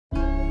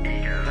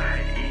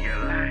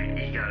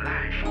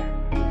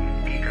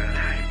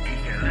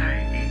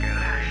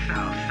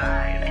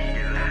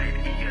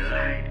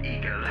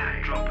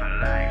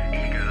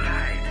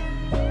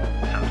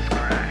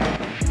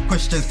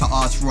questions to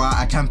ask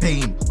throughout a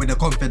campaign with the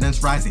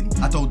confidence rising.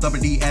 I told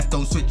WDF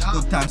don't switch,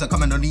 good times are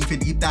coming on even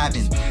deep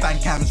diving. Fan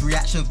cams,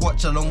 reactions,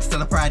 watch along, still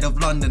the pride of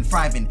London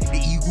thriving.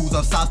 The Eagles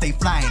of South, they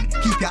flying.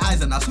 Keep your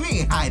eyes on us, we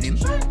ain't hiding.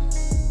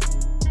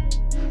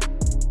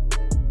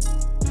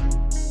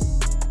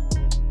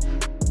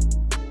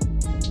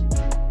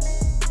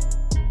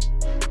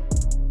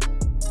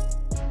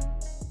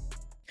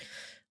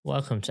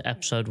 Welcome to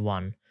episode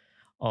 1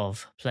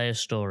 of Player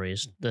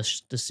Stories, the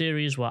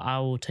series where I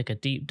will take a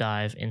deep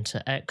dive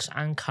into ex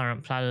and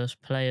current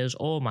players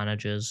or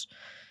managers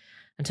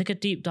and take a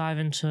deep dive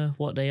into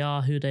what they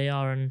are, who they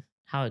are and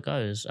how it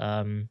goes.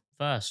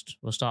 First,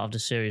 we'll start off the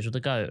series with the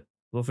GOAT,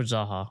 WILFRIED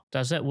ZAHA.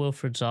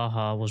 WILFRIED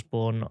ZAHA was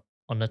born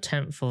on the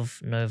 10th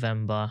of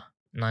November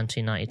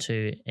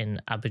 1992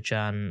 in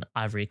Abidjan,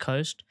 Ivory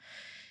Coast.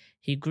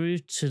 He grew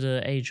to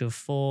the age of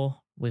 4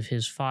 with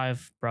his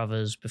 5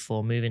 brothers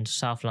before moving to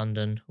South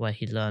London, where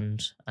he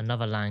learned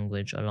another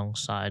language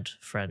alongside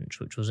French,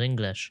 which was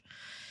English.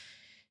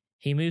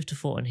 He moved to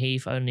Thornton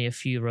Heath, only a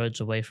few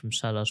roads away from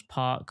Selhurst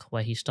Park,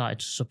 where he started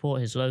to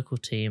support his local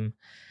team.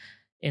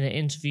 In an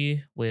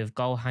interview with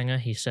Goalhanger,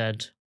 he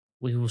said,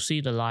 "We will see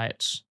the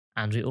lights,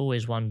 and we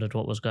always wondered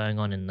what was going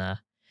on in there."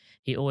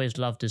 He always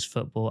loved his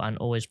football and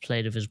always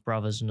played with his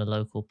brothers in the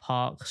local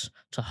parks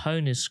to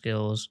hone his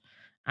skills,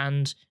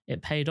 and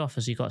it paid off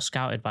as he got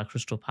scouted by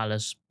Crystal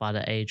Palace by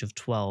the age of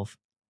 12.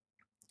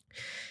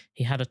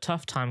 He had a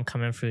tough time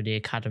coming through the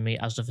academy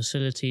as the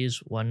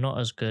facilities were not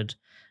as good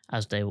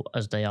as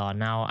they are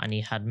now, and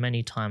he had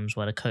many times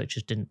where the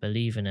coaches didn't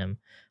believe in him,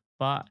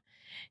 but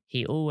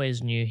he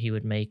always knew he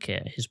would make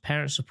it. His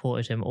parents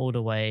supported him all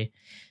the way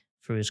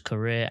through his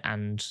career,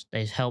 and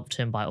they helped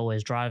him by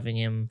always driving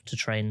him to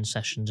training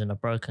sessions in a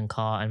broken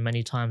car, and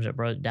many times it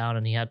broke down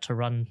and he had to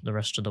run the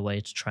rest of the way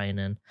to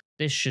training.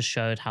 This just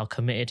showed how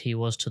committed he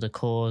was to the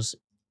cause,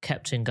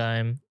 kept him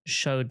going,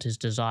 showed his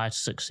desire to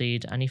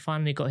succeed, and he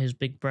finally got his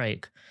big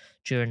break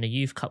during the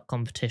Youth Cup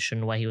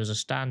competition where he was a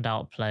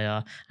standout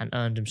player and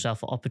earned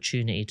himself an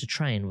opportunity to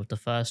train with the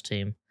first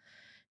team.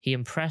 He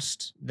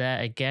impressed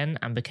there again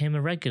and became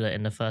a regular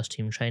in the first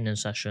team training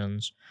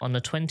sessions. On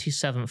the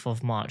 27th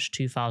of March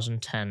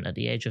 2010, at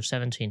the age of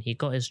 17, he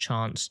got his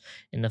chance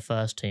in the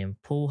first team.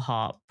 Paul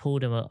Hart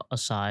pulled him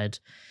aside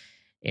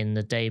in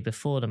the day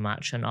before the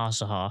match and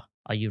asked ZAHA,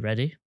 "Are you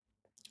ready?"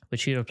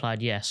 Which he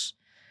replied yes.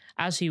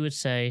 As he would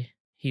say,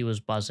 he was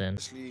buzzing.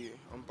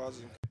 I'm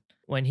buzzing.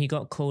 When he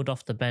got called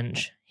off the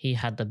bench, he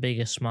had the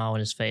biggest smile on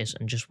his face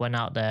and just went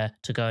out there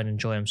to go and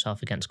enjoy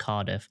himself against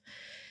Cardiff.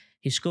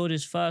 He scored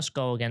his first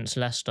goal against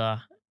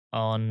Leicester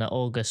on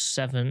August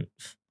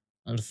 7th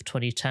of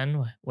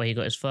 2010, where he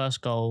got his first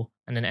goal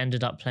and then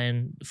ended up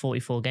playing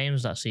 44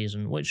 games that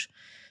season, which,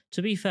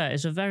 to be fair,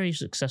 is a very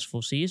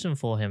successful season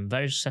for him,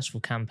 very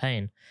successful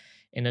campaign.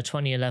 In the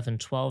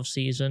 2011-12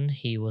 season,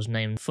 he was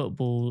named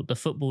the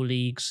Football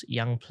League's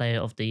Young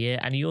Player of the Year,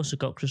 and he also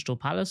got Crystal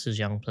Palace's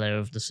Young Player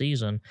of the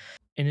Season.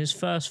 In his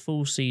first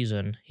full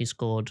season, he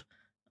scored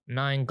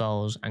 9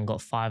 goals and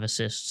got 5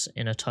 assists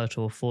in a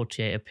total of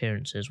 48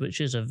 appearances, which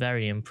is a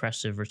very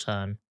impressive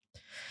return.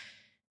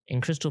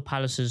 In Crystal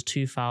Palace's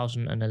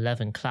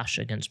 2011 clash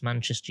against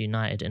Manchester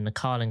United in the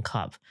Carling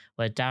Cup,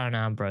 where Darren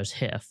Ambrose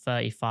hit a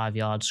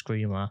 35-yard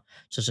screamer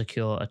to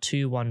secure a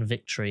 2-1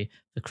 victory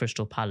for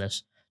Crystal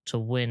Palace to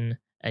win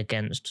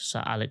against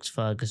Sir Alex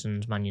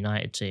Ferguson's Man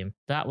United team.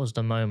 That was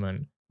the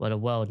moment where the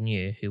world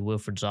knew who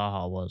WILFRIED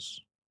ZAHA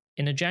was.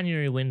 In the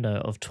January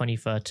window of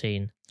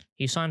 2013,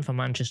 he signed for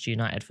Manchester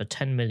United for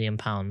 £10 million,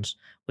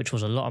 which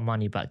was a lot of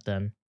money back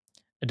then.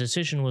 A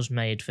decision was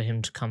made for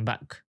him to come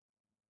back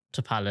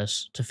to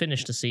Palace to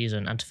finish the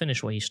season and to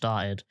finish what he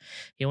started.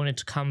 He wanted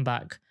to come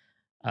back,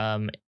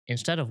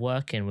 instead of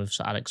working with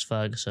Sir Alex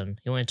Ferguson,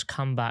 he wanted to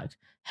come back,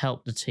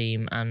 help the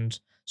team and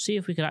see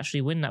if we could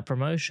actually win that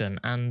promotion.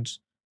 And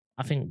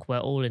I think we're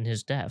all in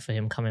his debt for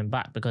him coming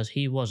back because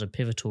he was a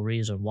pivotal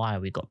reason why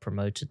we got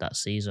promoted that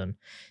season.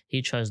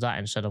 He chose that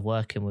instead of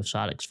working with Sir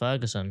Alex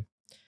Ferguson.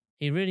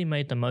 He really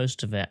made the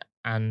most of it,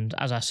 and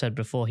as I said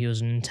before, he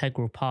was an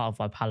integral part of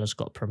why Palace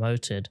got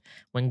promoted.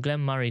 When Glenn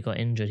Murray got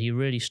injured, he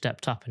really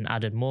stepped up and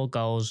added more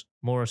goals,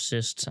 more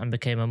assists, and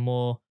became a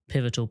more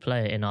pivotal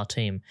player in our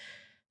team.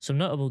 Some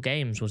notable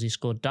games was he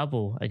scored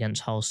double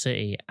against Hull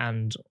City,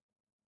 and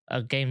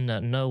a game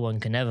that no one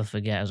can ever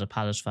forget as a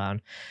Palace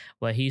fan,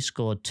 where he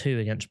scored 2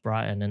 against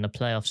Brighton in the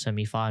playoff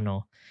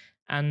semi-final.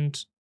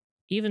 And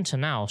even to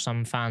now,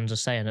 some fans are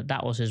saying that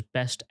that was his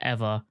best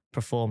ever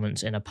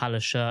performance in a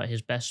Palace shirt,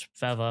 his best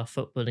ever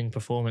footballing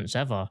performance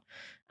ever.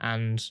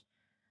 And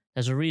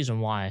there's a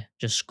reason why.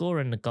 Just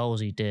scoring the goals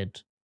he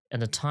did,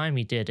 and the time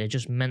he did, it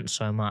just meant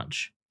so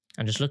much.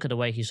 And just look at the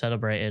way he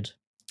celebrated.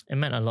 It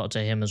meant a lot to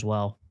him as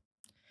well.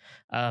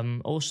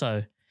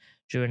 Also,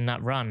 during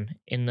that run,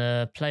 in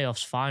the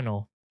playoffs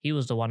final, he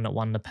was the one that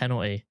won the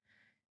penalty.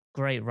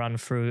 Great run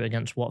through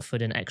against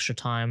Watford in extra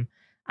time.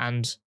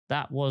 And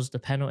that was the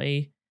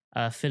penalty.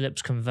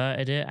 Phillips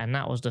converted it, and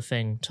that was the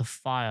thing to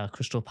fire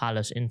Crystal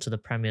Palace into the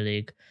Premier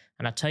League.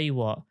 And I tell you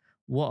what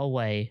a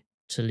way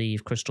to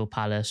leave Crystal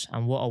Palace,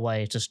 and what a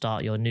way to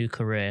start your new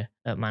career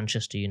at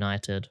Manchester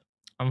United.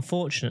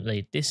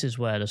 Unfortunately, this is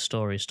where the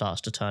story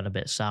starts to turn a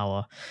bit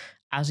sour.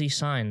 As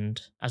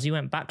he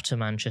went back to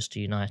Manchester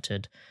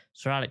United,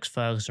 Sir Alex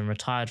Ferguson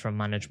retired from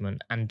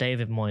management and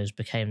David Moyes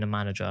became the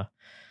manager.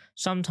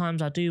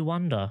 Sometimes I do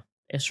wonder,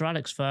 if Sir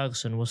Alex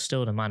Ferguson was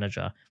still the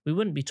manager, we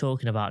wouldn't be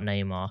talking about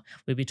Neymar,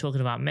 we'd be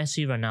talking about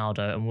Messi,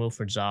 Ronaldo and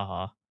WILFRIED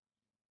ZAHA.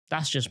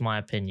 That's just my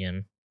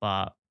opinion,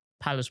 but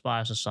Palace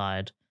bias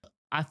aside,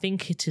 I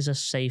think it is a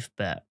safe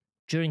bet.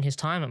 During his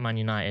time at Man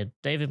United,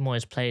 David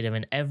Moyes played him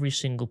in every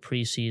single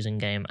pre-season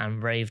game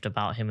and raved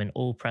about him in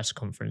all press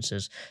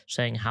conferences,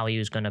 saying how he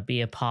was going to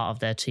be a part of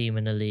their team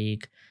in the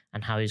league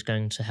and how he's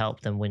going to help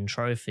them win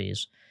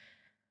trophies.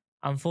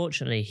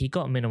 Unfortunately, he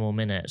got minimal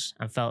minutes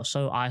and felt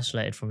so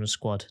isolated from the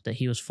squad that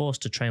he was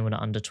forced to train with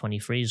the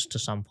under-23s to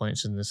some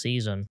points in the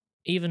season.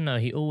 Even though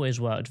he always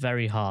worked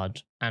very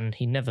hard and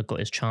he never got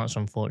his chance,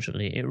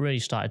 unfortunately, it really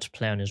started to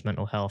play on his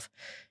mental health.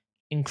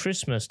 In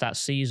Christmas that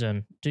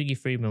season, Dougie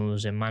Freedman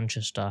was in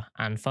Manchester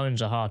and phoned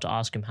ZAHA to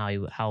ask him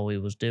how he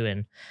was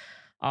doing.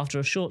 After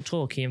a short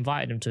talk, he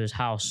invited him to his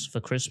house for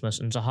Christmas,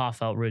 and ZAHA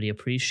felt really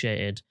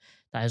appreciated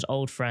that his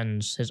old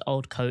friends, his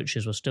old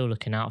coaches were still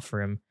looking out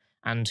for him,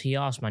 and he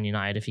asked Man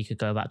United if he could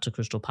go back to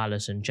Crystal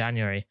Palace in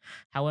January.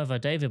 However,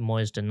 David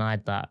Moyes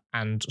denied that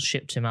and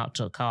shipped him out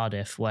to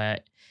Cardiff, where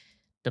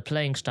the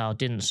playing style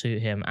didn't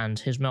suit him and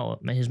his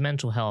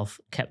mental health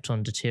kept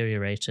on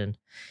deteriorating.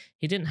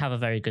 He didn't have a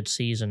very good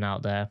season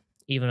out there,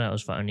 even though it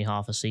was for only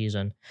half a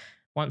season.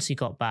 Once he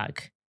got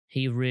back,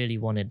 he really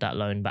wanted that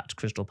loan back to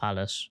Crystal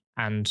Palace,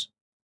 and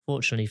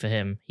fortunately for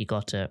him, he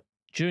got it.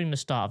 During the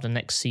start of the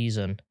next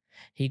season,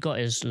 he got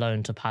his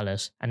loan to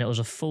Palace, and it was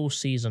a full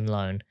season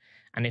loan,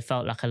 and it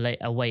felt like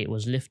a weight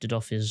was lifted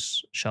off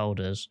his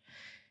shoulders.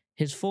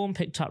 His form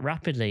picked up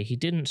rapidly. He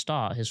didn't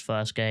start his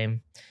first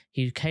game.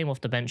 He came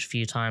off the bench a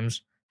few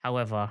times.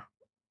 However,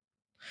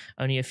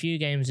 only a few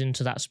games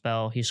into that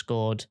spell, he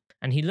scored,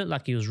 and he looked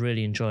like he was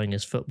really enjoying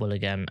his football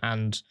again.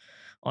 And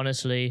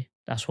honestly,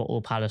 that's what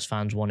all Palace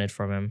fans wanted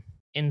from him.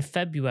 In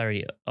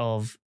February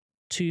of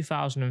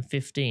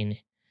 2015,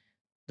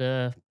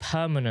 the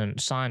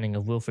permanent signing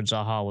of WILFRIED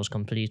ZAHA was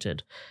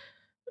completed.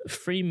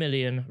 3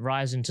 million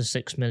rising to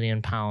 £6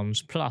 million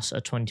plus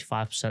a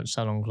 25%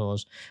 sell-on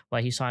clause,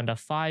 where he signed a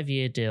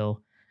 5-year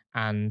deal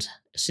and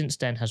since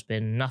then has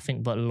been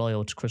nothing but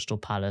loyal to Crystal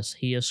Palace.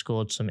 He has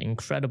scored some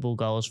incredible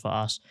goals for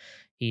us.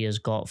 He has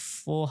got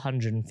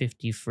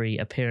 453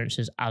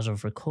 appearances as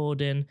of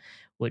recording,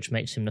 which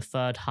makes him the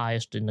third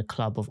highest in the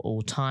club of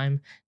all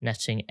time,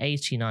 netting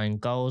 89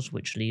 goals,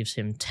 which leaves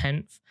him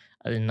 10th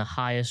in the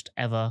highest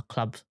ever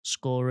club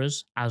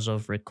scorers as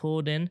of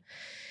recording.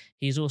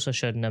 He's also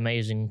showed an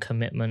amazing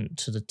commitment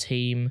to the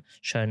team,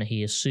 showing that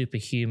he is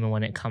superhuman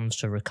when it comes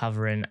to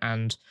recovering.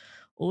 And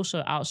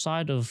also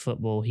outside of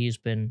football, he's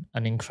been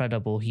an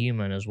incredible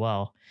human as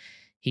well.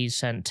 He's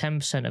sent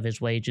 10% of his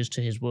wages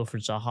to his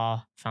WILFRIED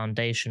ZAHA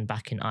Foundation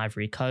back in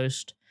Ivory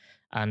Coast.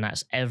 And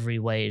that's every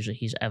wage that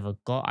he's ever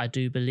got, I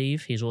do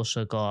believe. He's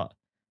also got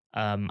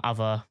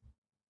other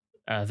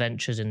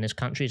ventures in this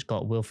country. He's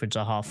got WILFRIED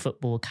ZAHA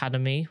Football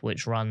Academy,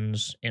 which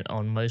runs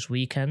on most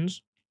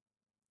weekends.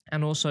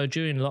 And also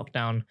during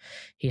lockdown,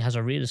 he has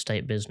a real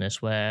estate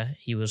business where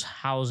he was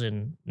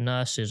housing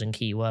nurses and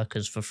key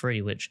workers for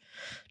free, which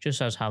just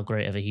shows how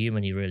great of a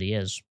human he really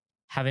is.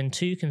 Having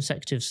 2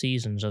 consecutive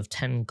seasons of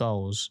 10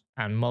 goals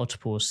and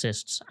multiple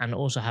assists, and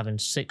also having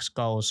 6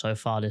 goals so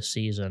far this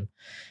season,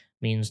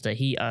 means that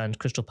he earned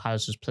Crystal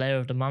Palace's Player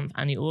of the Month,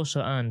 and he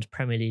also earned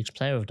Premier League's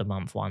Player of the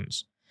Month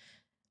once.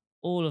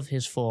 All of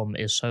his form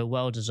is so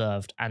well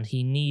deserved, and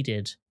he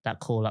needed that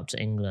call up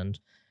to England.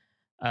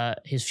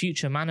 His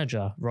future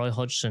manager, Roy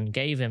Hodgson,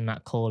 gave him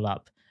that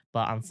call-up,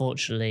 but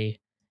unfortunately,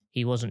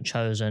 he wasn't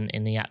chosen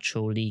in the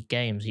actual league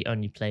games. He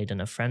only played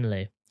in a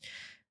friendly.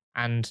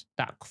 And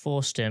that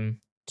forced him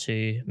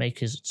to make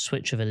his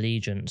switch of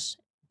allegiance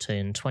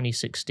in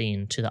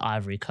 2016 to the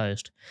Ivory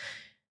Coast,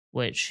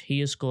 which he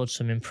has scored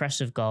some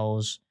impressive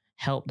goals,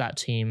 helped that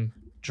team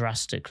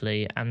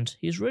drastically, and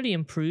he's really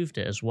improved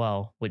it as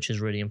well, which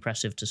is really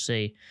impressive to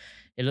see.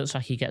 It looks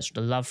like he gets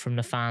the love from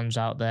the fans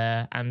out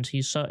there, and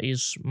he's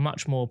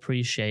much more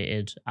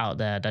appreciated out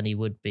there than he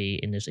would be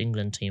in his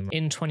England team.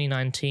 In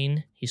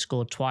 2019, he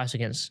scored twice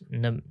against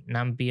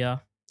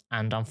Namibia,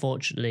 and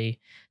unfortunately,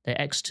 they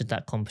exited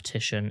that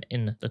competition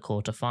in the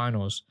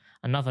quarterfinals.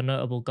 Another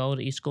notable goal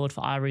that he scored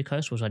for Ivory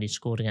Coast was when he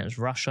scored against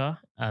Russia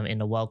in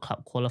the World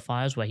Cup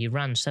qualifiers, where he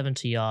ran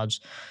 70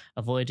 yards,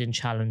 avoiding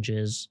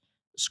challenges,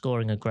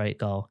 scoring a great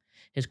goal.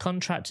 His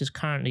contract is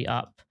currently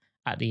up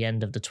at the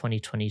end of the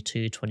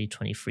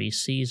 2022-2023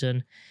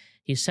 season.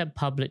 He said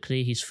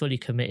publicly he's fully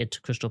committed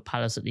to Crystal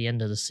Palace at the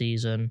end of the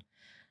season,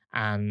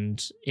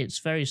 and it's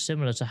very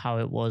similar to how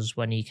it was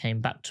when he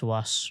came back to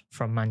us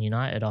from Man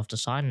United after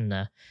signing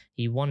there.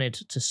 He wanted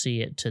to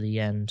see it to the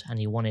end, and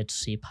he wanted to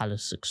see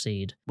Palace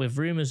succeed. With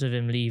rumours of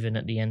him leaving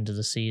at the end of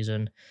the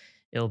season,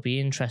 it'll be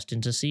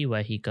interesting to see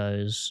where he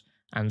goes,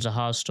 and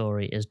ZAHA's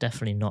story is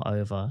definitely not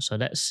over. So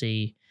let's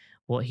see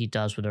what he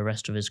does with the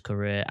rest of his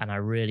career, and I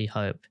really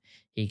hope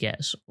He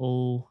gets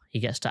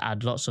to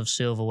add lots of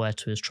silverware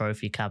to his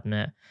trophy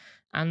cabinet,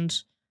 and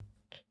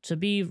to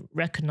be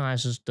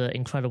recognised as the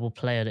incredible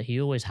player that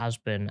he always has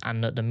been,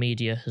 and that the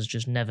media has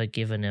just never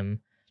given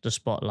him the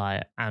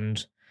spotlight.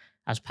 And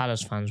as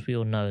Palace fans, we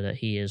all know that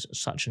he is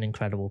such an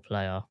incredible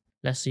player.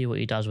 Let's see what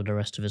he does with the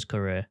rest of his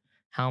career.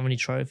 How many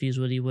trophies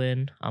will he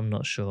win? I'm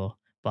not sure,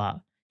 but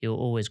he'll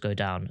always go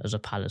down as a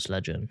Palace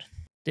legend.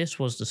 This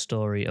was the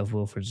story of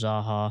Wilfried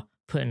Zaha.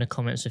 Put in the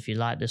comments if you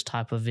like this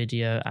type of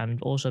video,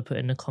 and also put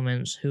in the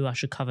comments who I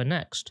should cover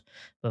next,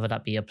 whether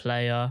that be a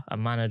player, a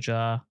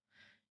manager.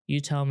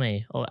 You tell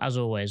me. Or as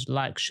always,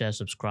 like, share,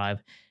 subscribe.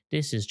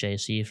 This is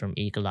JC from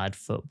Eagle Eyed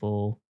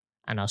Football,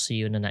 and I'll see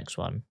you in the next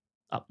one.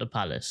 Up the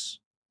Palace.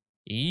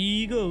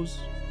 Eagles!